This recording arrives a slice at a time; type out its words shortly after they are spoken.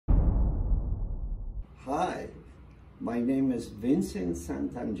Hi, my name is Vincent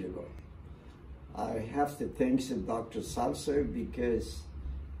Santangelo. I have to thank Dr. Salsé because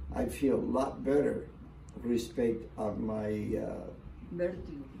I feel a lot better with respect of my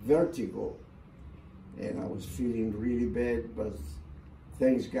vertigo. And I was feeling really bad, but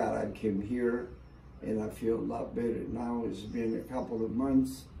thanks God I came here and I feel a lot better. Now it's been a couple of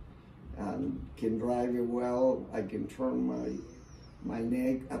months and can drive it well. I can turn my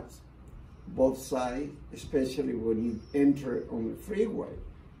neck up both sides, especially when you enter on the freeway,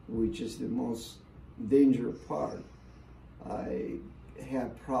 which is the most dangerous part. I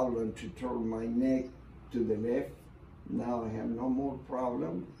had problem to turn my neck to the left. Now I have no more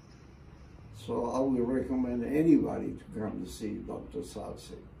problem. So I will recommend anybody to come to see Dr.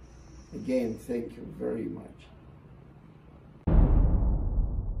 Salsé. Again, thank you very much.